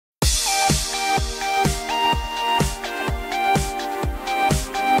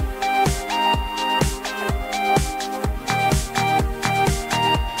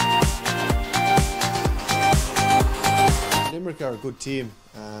good team.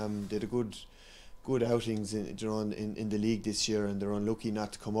 They had a good outings in the league this year, and they're unlucky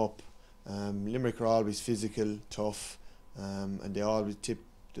not to come up. Limerick are always physical, tough, and they always Tipp.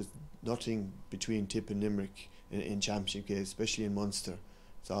 There's nothing between Tipp and Limerick in championship games, especially in Munster.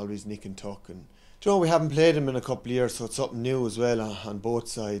 It's always nick and tuck, and we haven't played them in a couple of years, so it's something new as well on both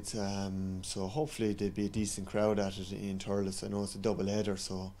sides. So hopefully there'll be a decent crowd at it in Thurles. I know it's a double header,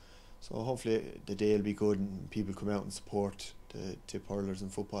 so hopefully the day will be good and people come out and support the Tipp hurlers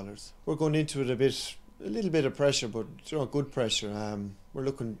and footballers. We're going into it a little bit of pressure, but good pressure. We're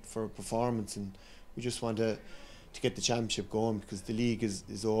looking for a performance, and we just want to get the championship going, because the league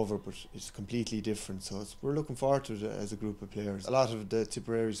is over, but it's completely different. So we're looking forward to it as a group of players. A lot of the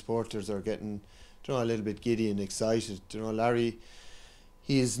Tipperary supporters are getting a little bit giddy and excited. Larry,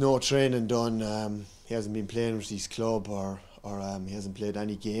 he has no training done. He hasn't been playing with his club, or he hasn't played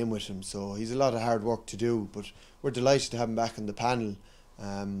any game with him, so he's a lot of hard work to do, but we're delighted to have him back on the panel.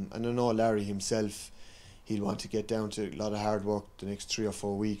 And I know Larry himself, he'll want to get down to a lot of hard work the next 3 or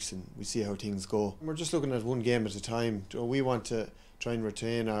 4 weeks, and we see how things go. We're just looking at one game at a time. We want to try and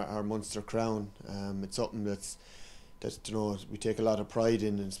retain our Munster crown. It's something that we take a lot of pride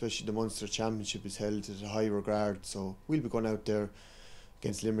in, and especially the Munster Championship is held at a high regard. So we'll be going out there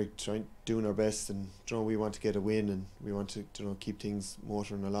against Limerick, doing our best, and we want to get a win, and we want to keep things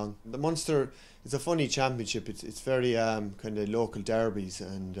motoring along. The Munster is a funny championship. It's very kind of local derbies,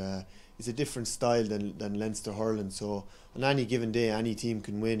 and it's a different style than Leinster hurling. So on any given day, any team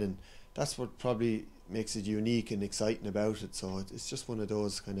can win, and that's what probably makes it unique and exciting about it. So it's just one of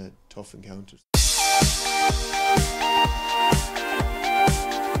those kind of tough encounters.